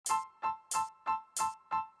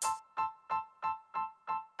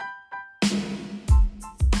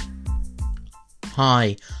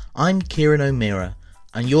Hi, I'm Kieran O'Meara,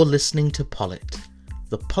 and you're listening to Polit,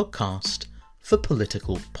 the podcast for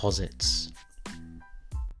political posits.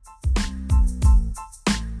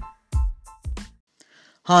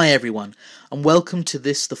 Hi everyone, and welcome to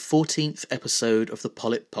the 14th episode of the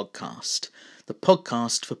Polit podcast, the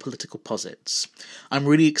podcast for political posits. I'm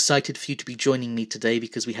really excited for you to be joining me today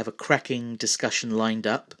because we have a cracking discussion lined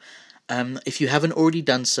up. If you haven't already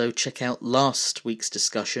done so, check out last week's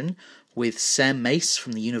discussion with Sam Mace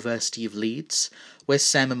from the University of Leeds, where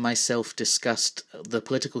Sam and myself discussed the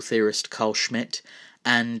political theorist Carl Schmitt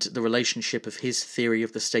and the relationship of his theory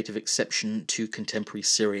of the state of exception to contemporary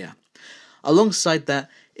Syria. Alongside that,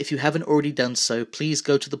 if you haven't already done so, please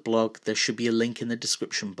go to the blog. There should be a link in the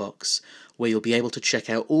description box where you'll be able to check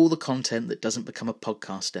out all the content that doesn't become a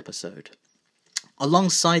podcast episode.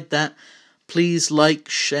 Alongside that, please like,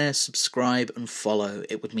 share, subscribe and follow.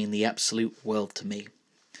 It would mean the absolute world to me.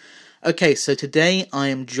 Okay, so today I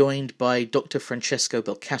am joined by Dr. Francesco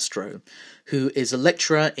Belcastro, who is a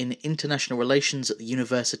lecturer in international relations at the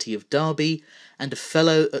University of Derby and a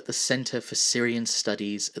fellow at the Centre for Syrian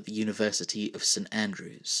Studies at the University of St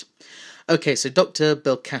Andrews. Okay, so Dr.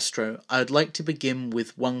 Belcastro, I'd like to begin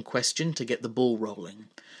with one question to get the ball rolling.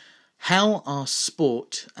 How are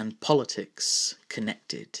sport and politics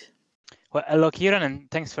connected? Well, hello, Kieran, and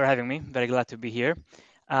thanks for having me. Very glad to be here.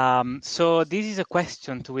 So this is a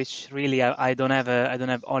question to which really I don't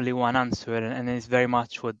have only one answer, and it's very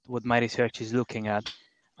much what my research is looking at.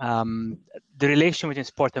 The relation between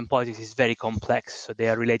sport and politics is very complex, so they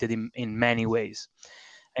are related in many ways.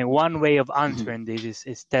 And one way of answering this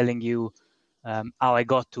is telling you how I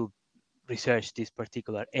got to research this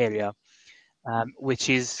particular area, which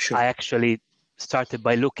is Sure. I actually started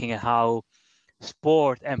by looking at how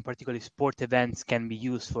sport and particularly sport events can be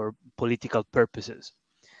used for political purposes.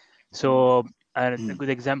 So a good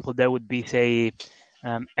example there would be, say,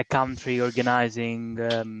 a country organizing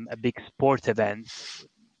a big sport event.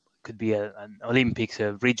 Could be an Olympics,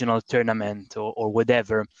 a regional tournament or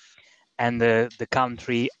whatever, and the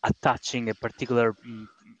country attaching a particular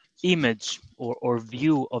image or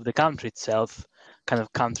view of the country itself, kind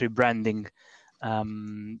of country branding.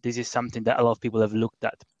 This is something that a lot of people have looked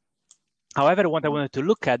at. However, what I wanted to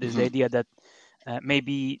look at is the idea that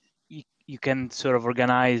maybe you can sort of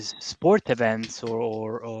organize sport events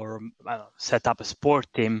or set up a sport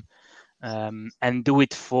team and do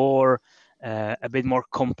it for a bit more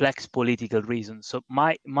complex political reasons. So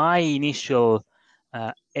my initial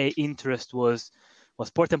interest was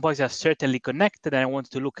sport and politics are certainly connected, and I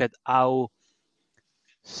wanted to look at how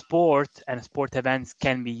sport and sport events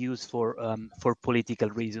can be used for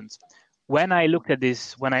political reasons. When I looked at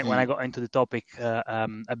this, when I got into the topic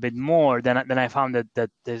a bit more, then I found that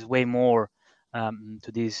there's way more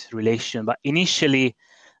to this relation. But initially,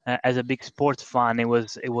 as a big sports fan, it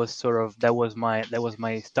was sort of that was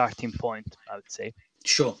my starting point, I would say.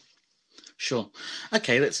 Sure.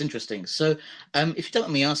 Okay, that's interesting. So, if you don't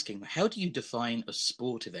mind me asking, how do you define a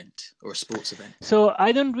sport event or a sports event? So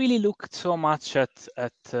I don't really look so much at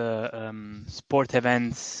sport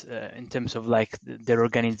events in terms of like their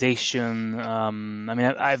organization. I mean,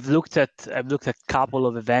 I've looked at a couple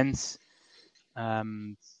of events,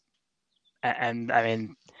 and I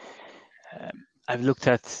mean, I've looked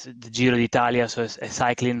at the Giro d'Italia, so a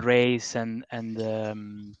cycling race, and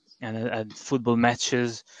football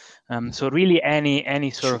matches. So really,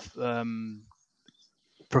 any sort of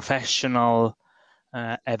professional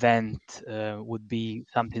event would be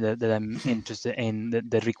something that I'm interested in,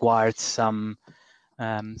 that requires some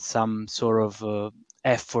sort of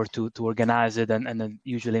effort to organize it, and that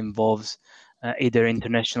usually involves either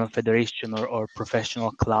international federation or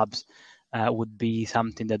professional clubs. Would be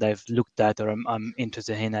something that I've looked at or I'm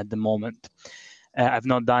interested in at the moment. I've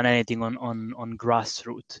not done anything on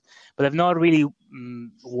grassroots, but I've not really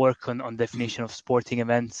worked on definition of sporting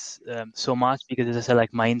events so much, because, as I said,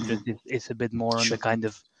 like my interest is a bit more on the kind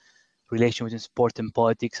of relation between sport and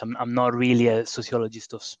politics. I'm not really a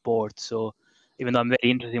sociologist of sport, so even though I'm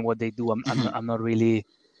very interested in what they do, I'm not really.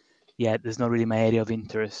 Yeah, there's not really my area of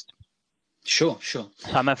interest. Sure. So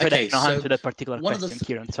I'm afraid I cannot answer that particular question,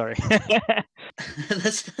 Kieran. Sorry.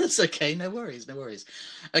 That's okay. No worries.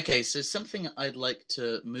 Okay, so something I'd like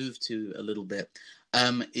to move to a little bit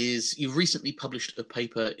is you've recently published a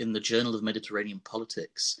paper in the Journal of Mediterranean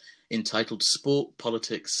Politics entitled "Sport,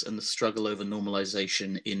 Politics, and the Struggle Over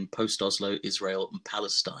Normalization in Post-Oslo, Israel, and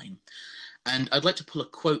Palestine." And I'd like to pull a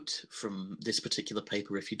quote from this particular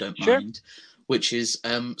paper, if you don't mind, which is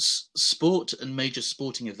 "Sport and major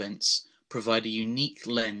sporting events provide a unique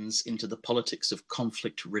lens into the politics of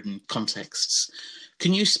conflict-ridden contexts."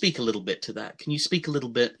 Can you speak a little bit to that? Can you speak a little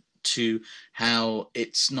bit to how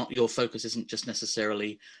it's not, your focus isn't just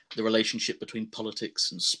necessarily the relationship between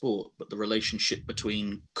politics and sport, but the relationship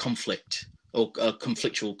between conflict or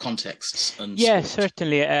conflictual contexts and Yeah, sport.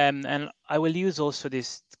 certainly. And I will use also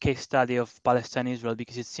this case study of Palestine-Israel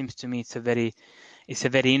because it seems to me it's a very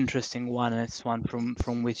interesting one, and it's one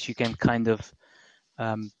from which you can kind of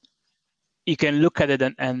you can look at it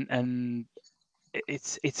and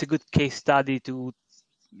it's a good case study to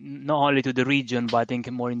not only to the region, but I think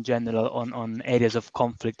more in general on areas of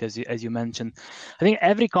conflict, as you mentioned. I think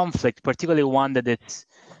every conflict, particularly one that it's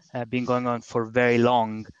been going on for very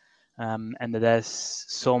long, and that has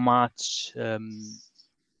so much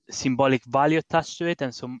symbolic value attached to it,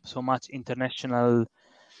 and so much international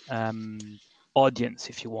audience,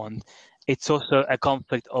 if you want. It's also a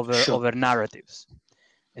conflict over narratives.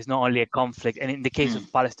 It's not only a conflict, and in the case of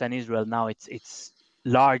Palestine Israel now, it's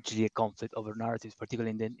largely a conflict over narratives, particularly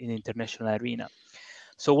in the international arena.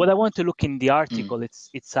 So what I want to look in the article,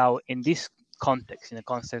 it's how in this context, in the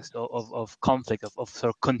context of conflict, of sort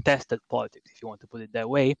of contested politics, if you want to put it that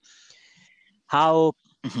way, how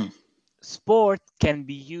sport can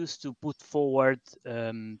be used to put forward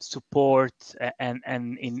support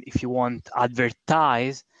and if you want,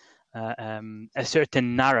 advertise a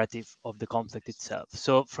certain narrative of the conflict itself.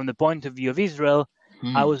 So from the point of view of Israel,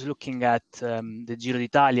 I was looking at the Giro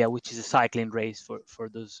d'Italia, which is a cycling race for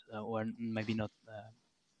those who are maybe not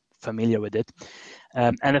familiar with it,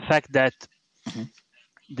 and the fact that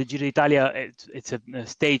the Giro d'Italia, it's a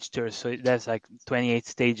stage tour, so there's like 28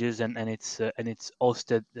 stages, and it's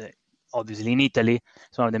hosted obviously in Italy.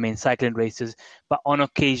 It's one of the main cycling races, but on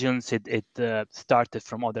occasions it started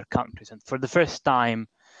from other countries, and for the first time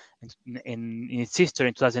in its history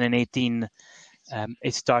in 2018,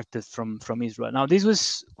 it started from Israel. Now this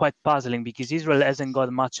was quite puzzling because Israel hasn't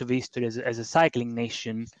got much of history as a cycling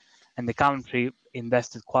nation, and the country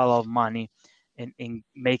invested quite a lot of money in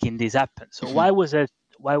making this happen. So why was it?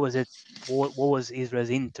 What was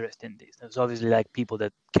Israel's interest in this? There's obviously like people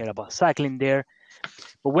that care about cycling there,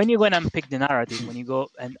 but when you go and unpick the narrative, when you go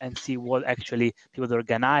and see what actually people that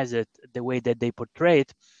organize it, the way that they portray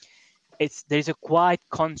it, there's a quite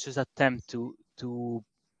conscious attempt to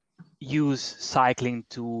use cycling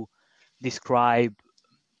to describe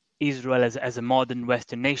Israel as a modern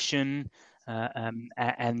Western nation,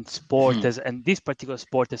 and sport and this particular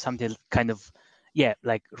sport as something kind of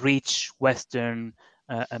like rich Western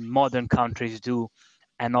modern countries do,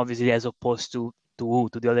 and obviously as opposed to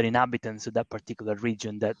the other inhabitants of that particular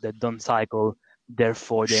region that don't cycle,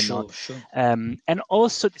 therefore they're not. And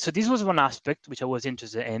also, so this was one aspect which I was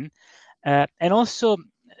interested in, and also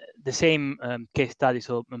the same case study,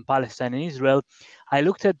 so in Palestine and Israel, I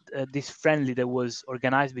looked at this friendly that was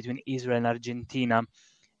organized between Israel and Argentina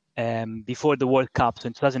before the World Cup, so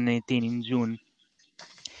in 2018 in June.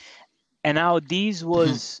 And now this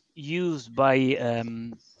was used by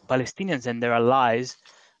Palestinians and their allies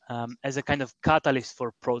as a kind of catalyst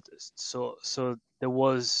for protest. So there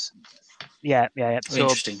was,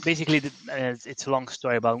 So basically, it's a long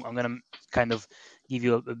story, but I'm going to kind of give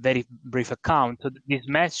you a very brief account. So this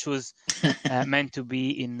match was meant to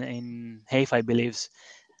be in Haifa, I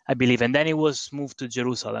believe, and then it was moved to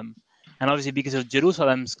Jerusalem. And obviously, because of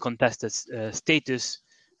Jerusalem's contested status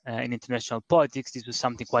in international politics, this was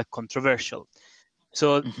something quite controversial.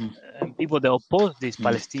 So people that opposed these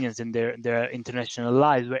Palestinians and their international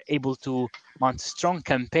allies were able to mount a strong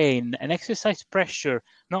campaign and exercise pressure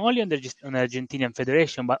not only on the Argentinian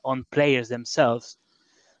Federation but on players themselves,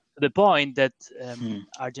 to the point that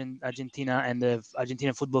Argentina and the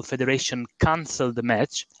Argentinian Football Federation canceled the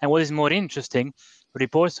match. And what is more interesting,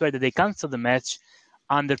 reports were that they canceled the match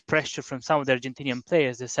under pressure from some of the Argentinian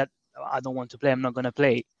players. They said, "I don't want to play. I'm not going to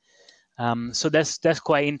play." So that's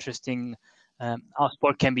quite interesting. How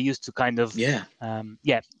sport can be used to kind of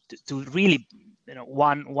to really,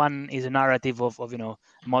 one is a narrative of a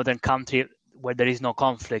modern country where there is no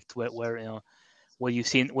conflict, where what you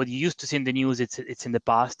used to see in the news, it's in the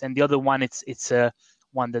past, and the other one it's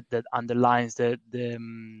one that underlines the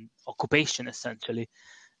occupation essentially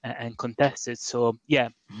and contested. So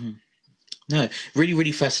No, really,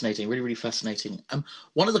 really fascinating. Really, really fascinating.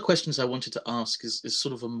 One of the questions I wanted to ask is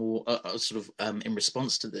sort of a more in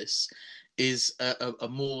response to this, is a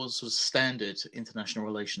more sort of standard international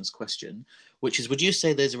relations question, which is: would you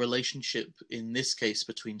say there's a relationship in this case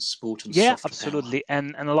between sport and soft absolutely, power?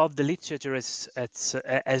 and a lot of the literature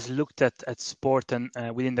has looked at sport and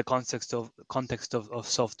within the context of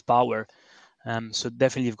soft power. So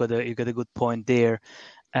definitely you've got a good point there.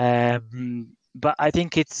 But I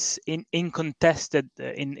think it's in contested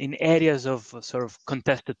in areas of sort of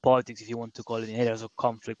contested politics, if you want to call it, in areas of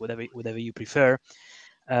conflict, whatever you prefer.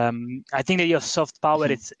 I think that your soft power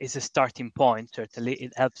is a starting point. Certainly,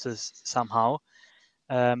 it helps us somehow.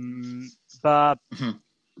 But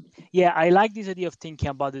yeah, I like this idea of thinking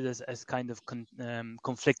about it as kind of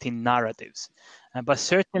conflicting narratives. But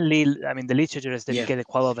certainly, I mean, the literature has dedicated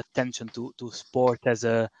quite a lot of attention to sport as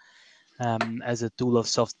a tool of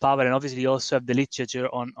soft power, and obviously you also have the literature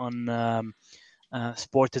on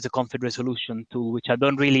sport as a conflict resolution tool, which I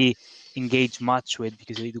don't really engage much with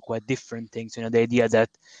because they do quite different things. You know, the idea that,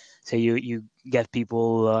 say, you get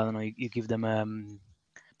people, I don't know, you give them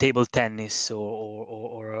table tennis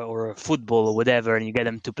or football or whatever, and you get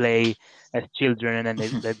them to play as children, and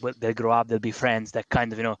then they grow up, they'll be friends. That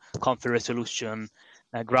kind of, you know, conflict resolution,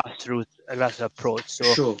 grassroots approach.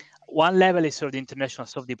 So one level is sort of the international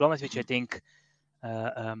soft diplomacy, which I think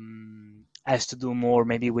has to do more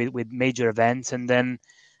maybe with major events, and then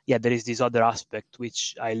there is this other aspect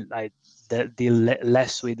which I deal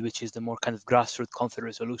less with, which is the more kind of grassroots conflict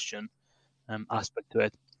resolution aspect to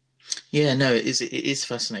it. Yeah, no, it is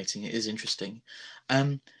fascinating. It is interesting.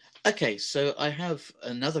 Okay, so I have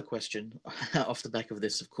another question off the back of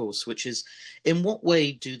this, of course, which is, in what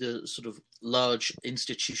way do the sort of large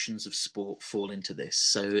institutions of sport fall into this?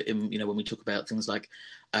 So, when we talk about things like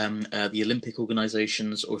the Olympic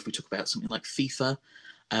organizations, or if we talk about something like FIFA,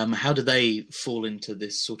 how do they fall into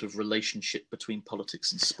this sort of relationship between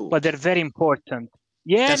politics and sport? Well, they're very important.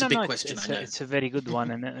 Yeah, that's a big question. I know it's a very good one,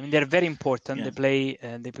 and I mean they're very important. They play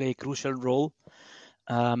a crucial role.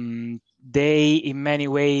 They, in many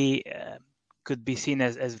ways, could be seen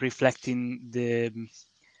as reflecting the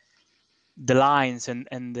lines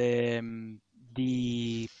and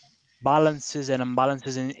the balances and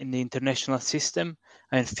imbalances in the international system.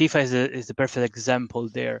 And FIFA is the perfect example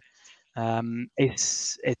there.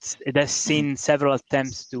 It has seen several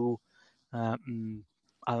attempts to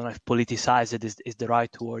I don't know if politicize it is the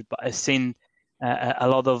right word, but I've seen a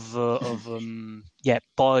lot of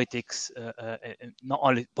politics, not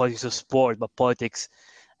only politics of sport, but politics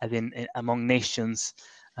as in among nations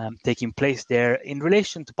taking place there in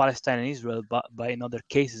relation to Palestine and Israel, but in other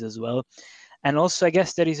cases as well. And also, I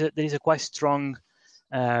guess there is a quite strong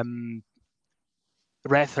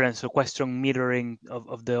reference or quite strong mirroring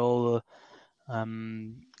of the whole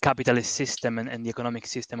capitalist system and the economic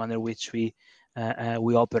system under which we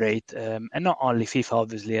operate, and not only FIFA.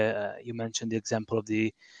 Obviously, you mentioned the example of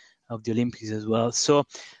the Olympics as well. So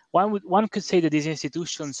one could say that these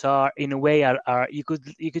institutions are, in a way, are you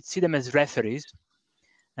could see them as referees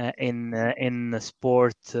in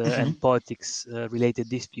sport and politics related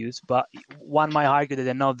disputes. But one might argue that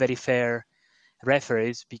they're not very fair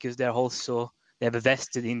referees because they have a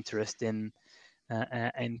vested interest in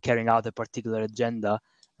carrying out a particular agenda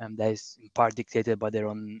that is in part dictated by their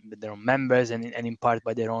own members and in part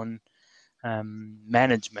by their own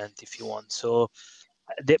management, if you want. So,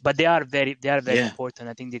 but they are very important.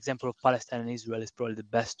 I think the example of Palestine and Israel is probably the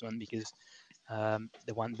best one because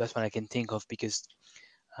the best one I can think of, because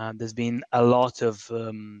there's been a lot of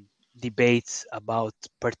debates about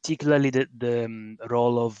particularly the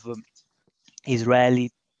role of Israeli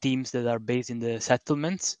teams that are based in the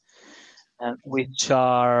settlements, which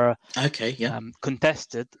are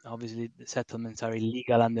contested. Obviously, the settlements are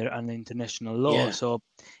illegal under international law. So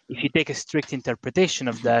if you take a strict interpretation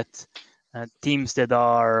of that, teams that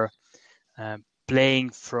are playing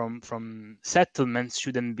from settlements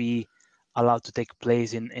shouldn't be allowed to take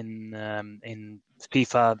place in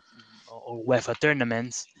FIFA or UEFA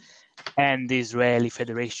tournaments, and the Israeli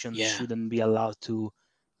Federation shouldn't be allowed to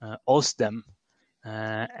host them.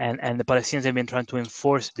 And the Palestinians have been trying to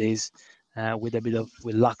enforce this with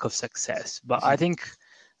lack of success. But I think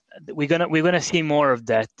we're gonna see more of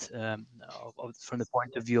that from the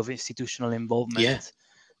point of view of institutional involvement.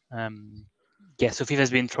 So FIFA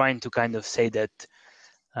has been trying to kind of say that,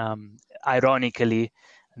 ironically,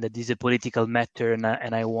 that this is a political matter, and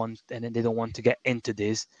they don't want to get into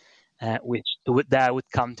this, which that would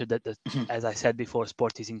counter that as I said before,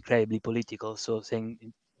 sport is incredibly political. So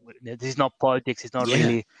saying this is not politics, it's not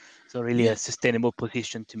really a sustainable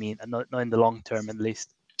position to me, not in the long term at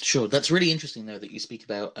least. Sure, that's really interesting though that you speak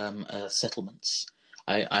about settlements.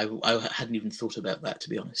 I hadn't even thought about that, to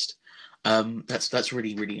be honest. That's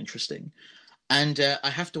really, really interesting. And I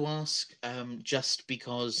have to ask, just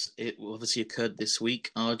because it obviously occurred this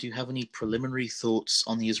week, do you have any preliminary thoughts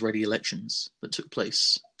on the Israeli elections that took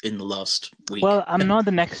place in the last week? Well, I'm not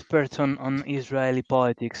an expert on Israeli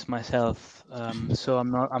politics myself, so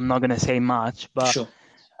I'm not going to say much. But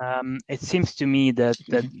it seems to me that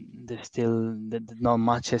there's still that not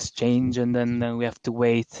much has changed, and then we have to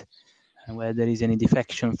wait whether there is any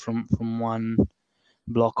defection from one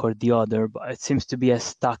bloc or the other. But it seems to be as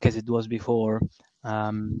stuck as it was before.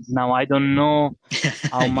 Now I don't know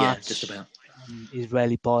how Yeah, much just about.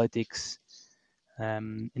 Israeli politics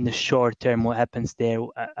in the short term, what happens there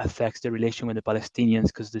affects the relation with the Palestinians,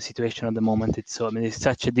 because the situation at the moment, it's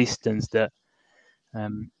such a distance that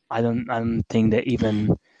I don't think that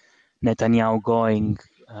even Netanyahu going,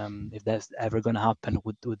 if that's ever going to happen,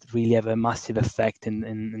 would really have a massive effect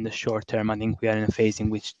in the short term. I think we are in a phase in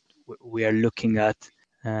which we are looking at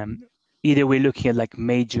either we're looking at like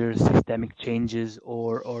major systemic changes,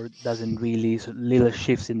 or doesn't really, so little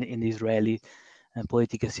shifts in the Israeli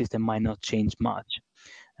political system might not change much.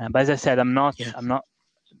 But as I said, I'm not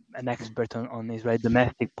an expert on Israeli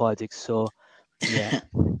domestic politics, so yeah,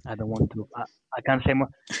 I don't want to. I can't say more.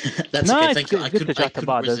 That's No, okay. it's Thank you. good. It's good to I chat couldn't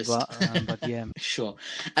about it, resist. but yeah, Sure.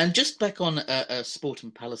 And just back on sport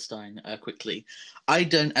in Palestine quickly. I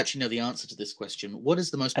don't actually know the answer to this question. What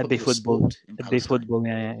is the most it'd be popular football. sport in It'd be Palestine? football.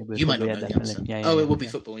 Yeah, it'd be You might football. not Yeah, know the definitely. answer. Yeah, Oh, yeah, it will be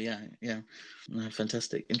yeah. football. Yeah, yeah. No,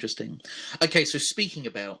 fantastic, interesting. Okay, so speaking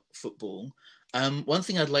about football, one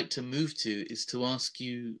thing I'd like to move to is to ask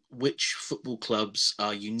you which football clubs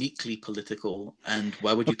are uniquely political and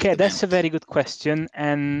why would you pick Okay, them that's a out? very good question,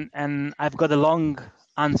 and I've got a long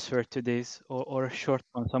answer to this, or a short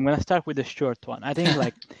one. So I'm gonna start with the short one. I think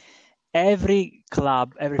like every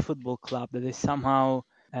club, every football club that is somehow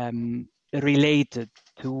related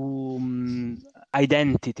to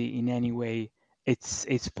identity in any way,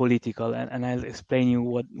 it's political, and I'll explain you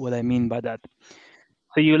what I mean by that.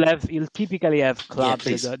 So you'll typically have Yeah, clubs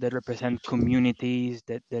please. that represent communities,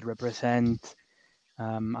 that represent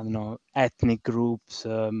I don't know, ethnic groups,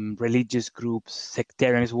 religious groups,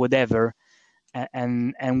 sectarians, whatever,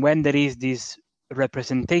 and when there is this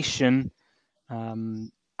representation,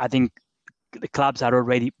 I think the clubs are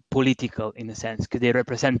already political in a sense, because they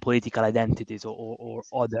represent political identities, or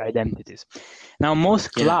other identities. Now,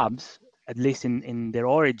 most Yeah. clubs, at least in their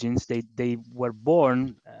origins, they were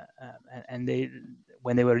born, and they,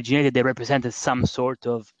 when they were originated, they represented some sort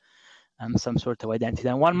of identity.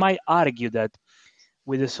 And one might argue that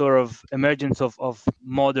with the sort of emergence of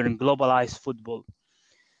modern globalized football,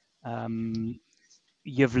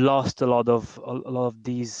 you've lost a lot of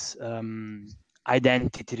these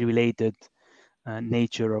identity related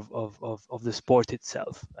nature of the sport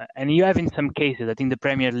itself. And you have, in some cases, I think the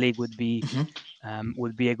Premier League would be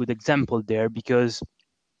a good example there, because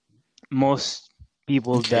most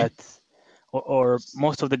people Okay. that, or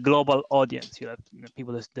most of the global audience, you have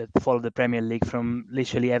people that follow the Premier League from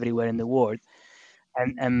literally everywhere in the world,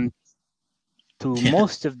 and to Yeah.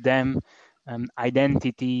 most of them,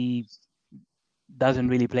 identity doesn't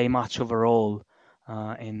really play much of a role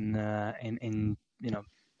in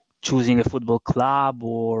choosing a football club,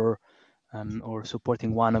 or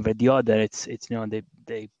supporting one over the other. It's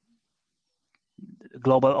they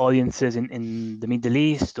global audiences in the Middle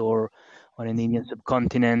East, or in the Indian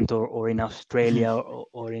subcontinent, or in Australia,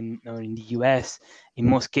 or in the US, in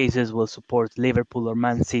most cases will support Liverpool or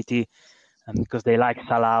Man City, because they like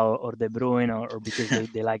Salah or De Bruyne, or because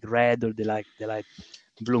they like red, or they like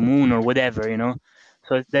Blue Moon, or whatever,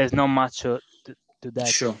 So there's not much to that.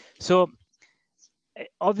 Sure. So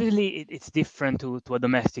obviously it's different to a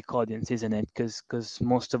domestic audience, isn't it? Because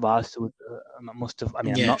most of us would, I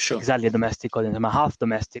mean, I'm Yeah, not sure. exactly a domestic audience. I'm a half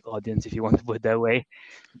domestic audience, if you want to put it that way.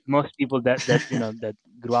 Most people that that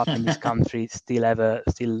grew up in this country still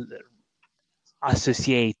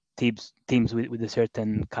associate teams with a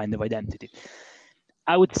certain kind of identity.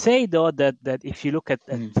 I would say, though, that if you look at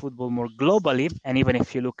football more globally, and even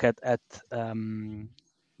if you look at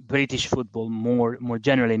British football more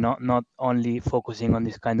generally, not only focusing on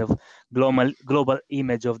this kind of global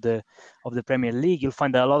image of the Premier League, you'll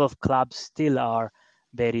find that a lot of clubs still are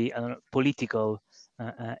very political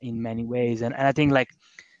in many ways, and I think, like,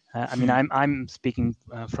 I mean, I'm speaking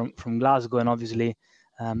from Glasgow, and obviously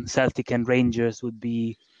Celtic and Rangers would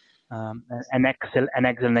be an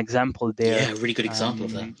excellent example there. Yeah, a really good example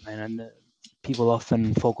of that. And people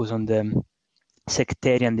often focus on the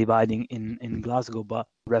sectarian dividing in Glasgow, but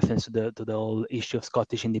reference to the whole issue of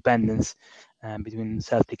Scottish independence between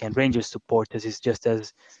Celtic and Rangers supporters is just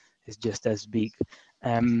as big.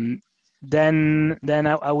 Then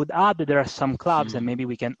I would add that there are some clubs, and maybe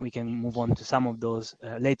we can move on to some of those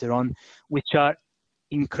later on, which are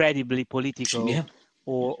incredibly political, Yeah.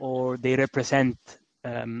 or they represent,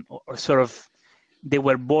 or sort of, they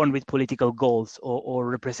were born with political goals, or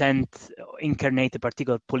represent, incarnate a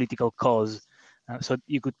particular political cause. So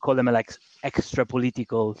you could call them like extra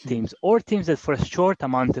political teams, or teams that for a short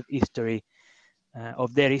amount of history,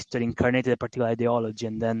 of their history, incarnated a particular ideology,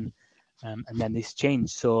 and then this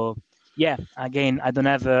changed. So yeah, again, I don't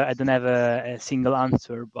have a single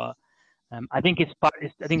answer, but I think it's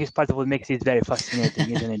part of what makes it very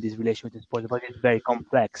fascinating, isn't it? This relation with sport, but it's very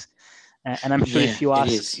complex. And I'm sure if you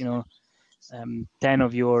ask, 10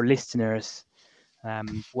 of your listeners,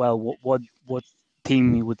 well, what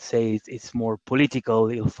team you would say it's more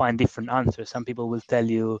political, you'll find different answers. Some people will tell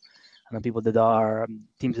you, people that are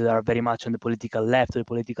teams that are very much on the political left or the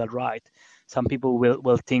political right. Some people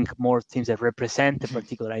will think more teams that represent a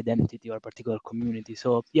particular identity or a particular community.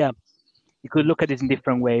 So yeah, you could look at it in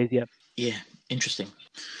different ways. Yeah, interesting,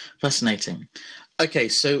 fascinating. Okay,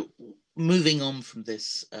 so moving on from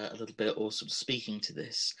this a little bit, or sort of speaking to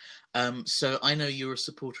this. So I know you're a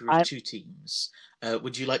supporter of two teams.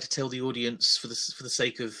 Would you like to tell the audience, for the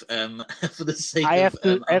sake of for the sake I have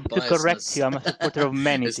of to correct you. I'm a supporter of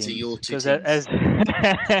many as teams, to your two because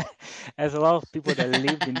teams. as a lot of people that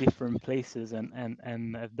lived in different places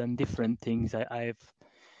and have done different things, I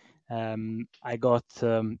got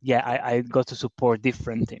to support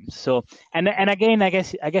different teams. So and again, I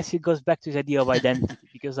guess it goes back to this idea of identity,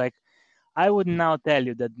 because like I would now tell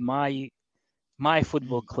you that my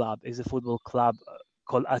football club is a football club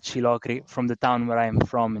called Acilocri, from the town where I am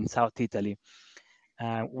from in South Italy,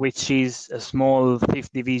 which is a small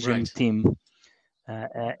fifth division team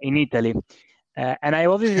in Italy. And I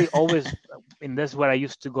obviously always, and that's where I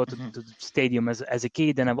used to go to the stadium as a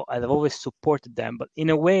kid, and I've always supported them. But in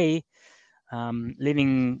a way,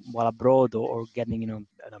 living while abroad or getting,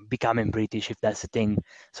 becoming British, if that's the thing.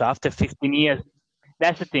 So after 15 years,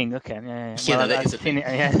 that's the thing. Okay. Well, I've seen it.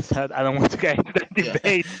 Yes, I don't want to get into that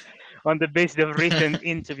debate on the basis of recent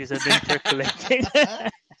interviews that have been circulating.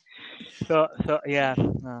 So yeah.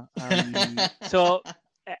 So,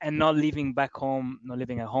 and not living back home, not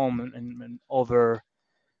living at home, and over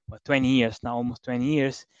 20 years now, almost 20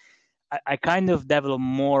 years. I kind of developed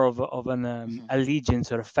more of an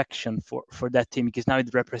allegiance or affection for that team, because now it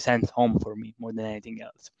represents home for me more than anything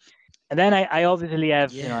else. And then I obviously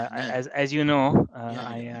have, as you know,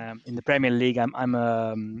 I in the Premier League, I'm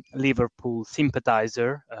a Liverpool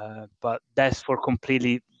sympathizer, but that's for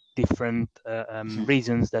completely different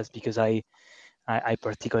reasons. That's because I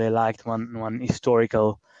particularly liked one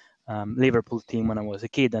historical Liverpool team when I was a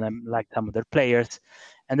kid, and I liked some of their players.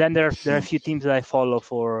 And then there are a few teams that I follow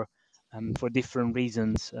for different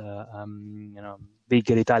reasons.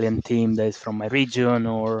 Bigger Italian team that is from my region,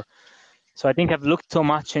 or so I think I've looked so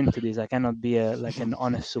much into this. I cannot be an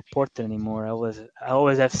honest supporter anymore. I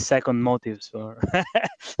always have second motives for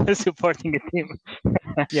supporting a team.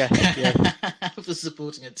 Yeah. For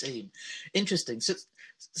supporting a team. Interesting.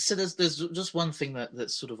 So there's just one thing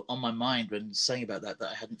that's sort of on my mind when saying about that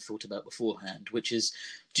I hadn't thought about beforehand, which is,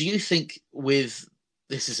 do you think with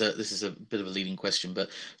this is a bit of a leading question, but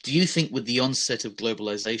do you think with the onset of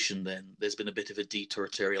globalization, then there's been a bit of a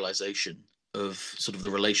deterritorialization of sort of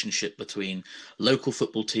the relationship between local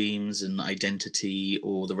football teams and identity,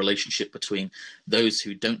 or the relationship between those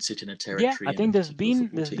who don't sit in a territory? Yeah, I think there's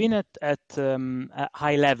been at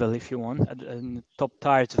high level, if you want, at top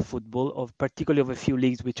tiers of football, particularly of a few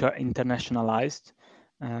leagues which are internationalized.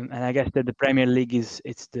 And I guess that the Premier League is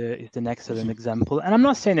an excellent example. And I'm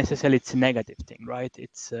not saying necessarily it's a negative thing, right?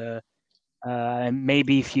 It's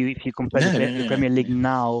maybe if you compare the Premier League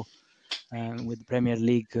now with the Premier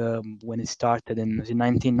League when it started in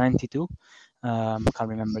 1992. Can't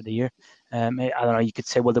remember the year. I don't know. You could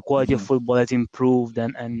say, well, the quality of football has improved,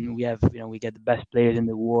 and we have, we get the best players in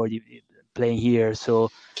the world playing here.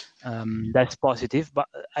 So that's positive. But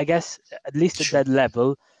I guess at least at that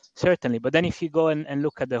level, certainly. But then if you go and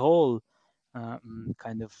look at the whole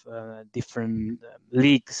kind of different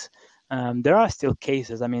leagues, there are still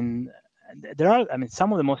cases. I mean,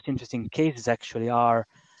 some of the most interesting cases actually are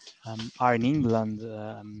in England.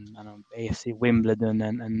 AFC Wimbledon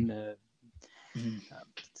and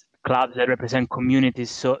clubs that represent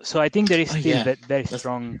communities. So I think there is still very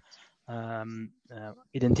strong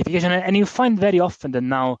identification, and you find very often that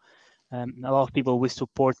now a lot of people will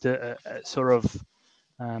support a sort of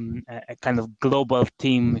a kind of global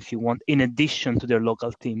team, if you want, in addition to their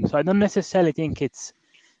local team. So I don't necessarily think it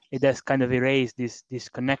has kind of erased this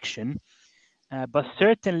connection. But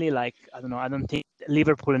certainly, I don't think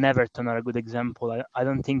Liverpool and Everton are a good example. I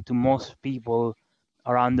don't think to most people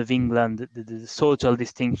around of England, the social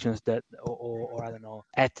distinctions or I don't know,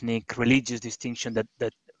 ethnic, religious distinction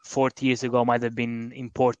that 40 years ago might have been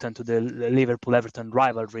important to the Liverpool-Everton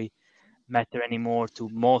rivalry matter anymore to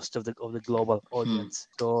most of the global audience.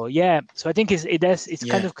 So I think it's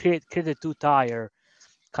kind of created two-tier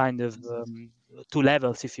kind of two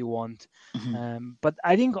levels, if you want. But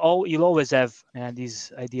I think you'll always have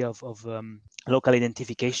this idea of local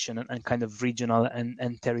identification and kind of regional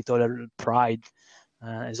and territorial pride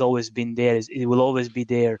has always been there. It will always be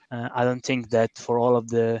there. I don't think that for all of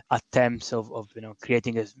the attempts of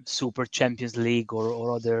creating a super Champions League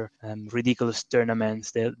or other ridiculous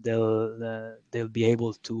tournaments, they'll be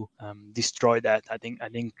able to destroy that. I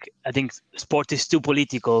think sport is too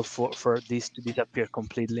political for this to disappear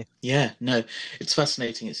completely. Yeah, no, it's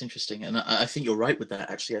fascinating. It's interesting, and I think you're right with that.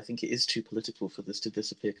 Actually, I think it is too political for this to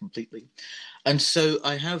disappear completely. And so,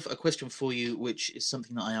 I have a question for you, which is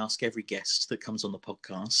something that I ask every guest that comes on the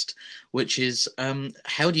podcast, which is,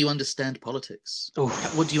 how do you understand politics?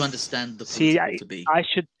 Oof. What do you understand the political to be?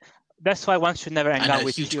 That's why one should never hang out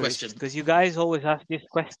with huge purists, question. because you guys always ask these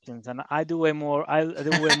questions, and I do way more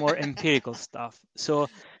empirical stuff. So,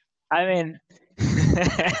 I mean,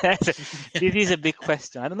 this is a big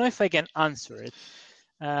question. I don't know if I can answer it,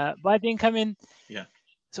 but I think, yeah.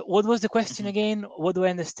 So, what was the question again? What do I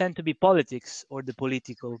understand to be politics or the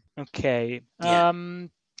political? Okay. Yeah.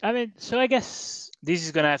 So I guess this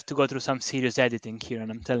is gonna have to go through some serious editing here, and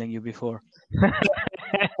I'm telling you before.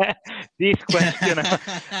 This question,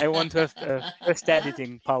 I want to have first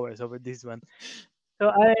editing powers over this one.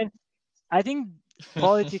 So I think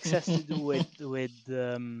politics has to do with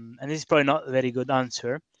and this is probably not a very good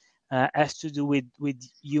answer. Has to do with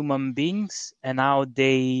human beings and how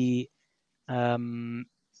they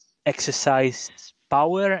exercise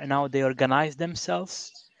power and how they organize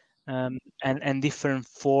themselves, and different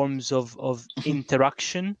forms of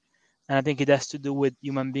interaction. And I think it has to do with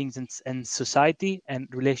human beings and society and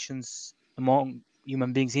relations among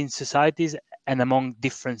human beings in societies and among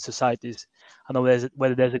different societies. I don't know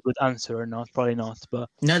whether there's a good answer or not. Probably not. But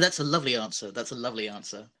no, that's a lovely answer.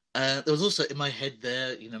 There was also in my head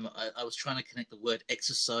there, I was trying to connect the word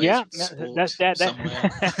exercise with sport somewhere.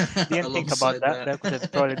 Didn't think about that. That could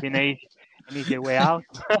have probably been an easier way out.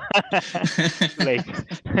 Too late.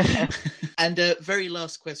 And very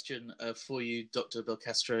last question for you, Dr.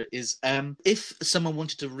 Belcastro, is if someone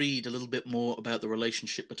wanted to read a little bit more about the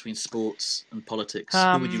relationship between sports and politics,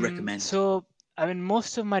 who would you recommend? So,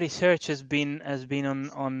 most of my research has been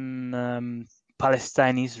on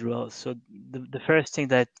Palestine, Israel. So the first thing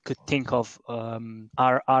that I could think of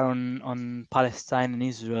are on Palestine and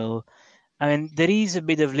Israel. There is a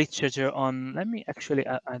bit of literature on. Let me actually.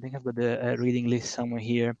 I think I've got a reading list somewhere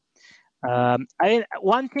here.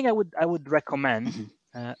 One thing I would recommend,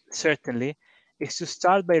 certainly, is to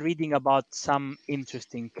start by reading about some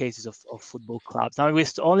interesting cases of football clubs. Now, we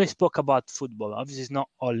only spoke about football. Obviously, it's not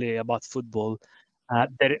only about football.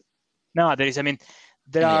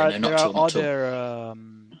 There are other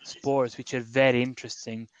sports which are very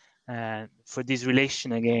interesting for this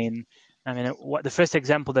relation again. The first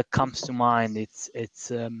example that comes to mind,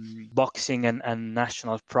 it's boxing and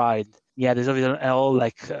national pride. Yeah, there's obviously all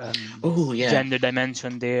gender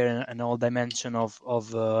dimension there, and all dimension of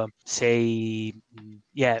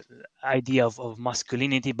idea of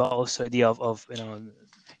masculinity, but also idea of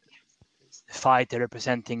fighter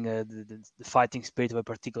representing the fighting spirit of a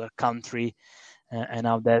particular country, and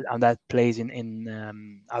how that plays in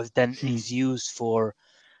how it then is used for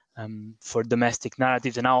domestic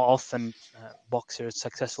narratives, and how often boxers,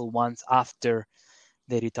 successful ones, after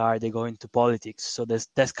they retire, they go into politics. So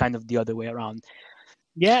that's kind of the other way around.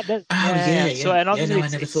 Yeah. So, and obviously, I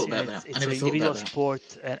never thought about that. It's an individual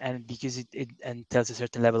sport, and because it entails a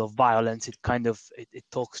certain level of violence, it kind of it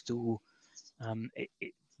talks to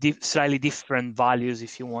slightly different values,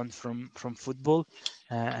 if you want, from football,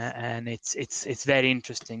 and it's very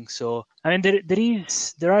interesting. So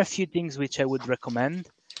there are a few things which I would recommend.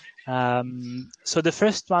 So the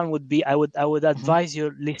first one would be I would advise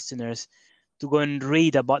your listeners to go and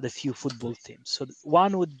read about the few football teams. So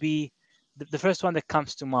one would be the first one that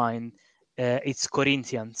comes to mind. It's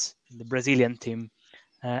Corinthians, the Brazilian team,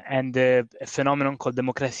 and a phenomenon called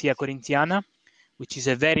Democracia Corintiana, which is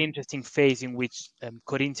a very interesting phase in which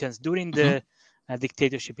Corinthians, during the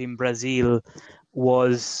dictatorship in Brazil,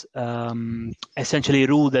 was essentially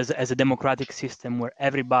ruled as a democratic system, where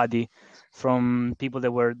everybody, from people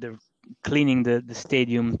that were cleaning the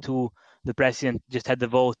stadium to the president, just had the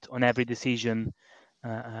vote on every decision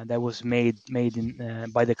that was made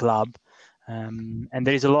by the club. And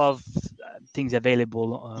there is a lot of things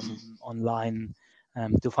available online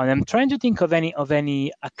to find. I'm trying to think of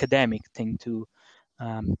any academic thing to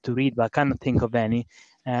read, but I cannot think of any.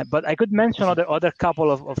 But I could mention other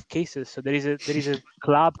couple of cases. So there is a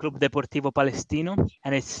club Deportivo Palestino,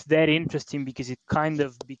 and it's very interesting because it kind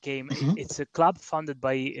of became it's a club founded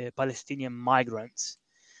by Palestinian migrants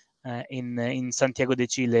in Santiago de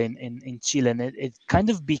Chile in Chile, and it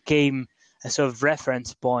kind of became a sort of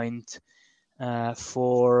reference point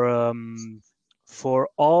for for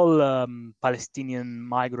all Palestinian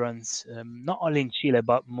migrants, not only in Chile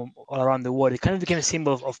but all around the world. It kind of became a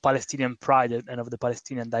symbol of Palestinian pride and of the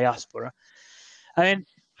Palestinian diaspora. I mean,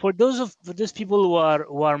 for those people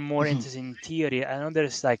who are more interested in theory, I know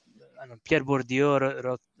there's like Pierre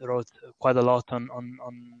Bourdieu wrote quite a lot on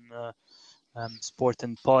sport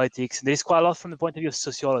and politics. There is quite a lot from the point of view of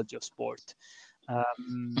sociology of sport.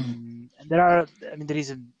 And there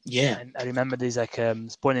is I remember there's like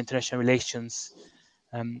Sport and International Relations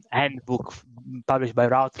handbook published by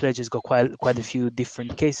Routledge. It's got quite a few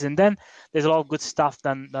different cases, and then there's a lot of good stuff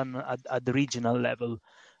done at the regional level.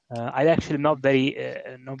 I actually not very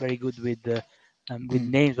good with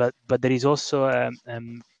names, but there is also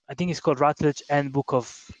I think it's called Routledge Handbook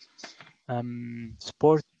of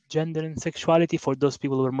Sport, Gender, and Sexuality for those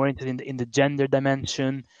people who are more interested in the gender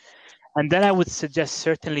dimension. And then I would suggest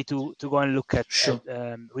certainly to go and look at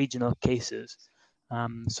regional cases.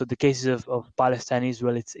 So the cases of Palestine,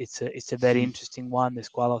 Israel, it's a very interesting one. There's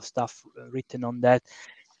quite a lot of stuff written on that.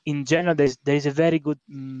 In general, there's a very good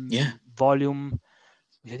volume,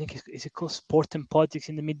 which I think is it called Sport and Politics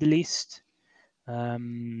in the Middle East?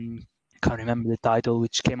 Can't remember the title,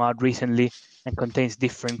 which came out recently and contains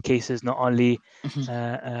different cases, not only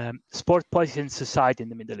sport, politics, and society in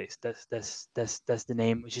the Middle East. That's the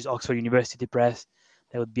name, which is Oxford University Press.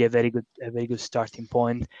 That would be a very good starting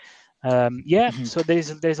point. So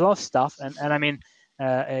there's a lot of stuff, and I mean,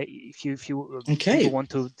 if you people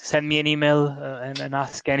want to send me an email and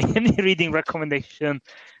ask any reading recommendation,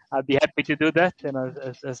 I'd be happy to do that. And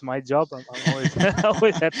as my job, I'm always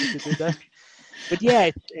always happy to do that. But yeah,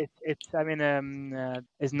 it's I mean,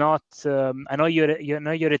 it's not. I know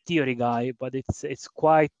you're a theory guy, but it's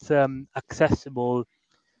quite accessible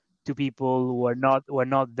to people who are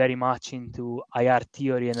not very much into IR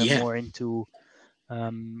theory and are more into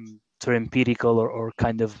sort of empirical or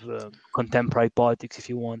kind of contemporary politics, if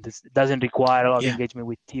you want. It doesn't require a lot of engagement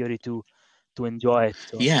with theory to enjoy it.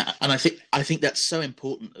 So. Yeah, and I think that's so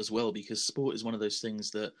important as well, because sport is one of those things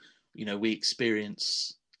that we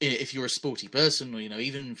experience. If you're a sporty person, or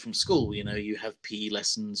even from school, you have PE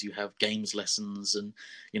lessons, you have games lessons, and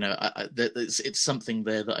it's something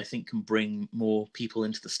there that I think can bring more people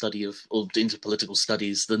into the study of, or into political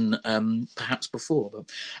studies than perhaps before. But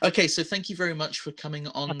okay, so thank you very much for coming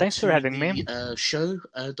on. Thanks for having me. Show,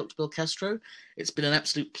 Dr. Belcastro. It's been an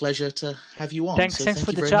absolute pleasure to have you on. Thanks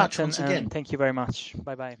for the chat, once again. Thank you very much.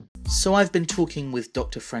 Bye bye. So I've been talking with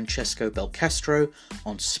Dr. Francesco Belcastro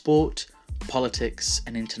on sport, politics,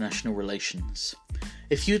 and international relations.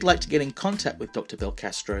 If you'd like to get in contact with Dr.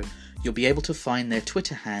 Belcastro, you'll be able to find their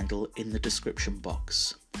Twitter handle in the description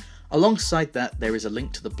box. Alongside that, there is a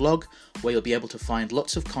link to the blog where you'll be able to find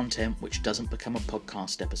lots of content which doesn't become a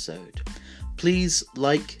podcast episode. Please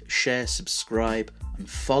like, share, subscribe, and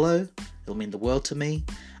follow. It'll mean the world to me.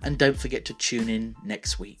 And don't forget to tune in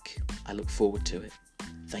next week. I look forward to it.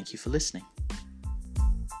 Thank you for listening.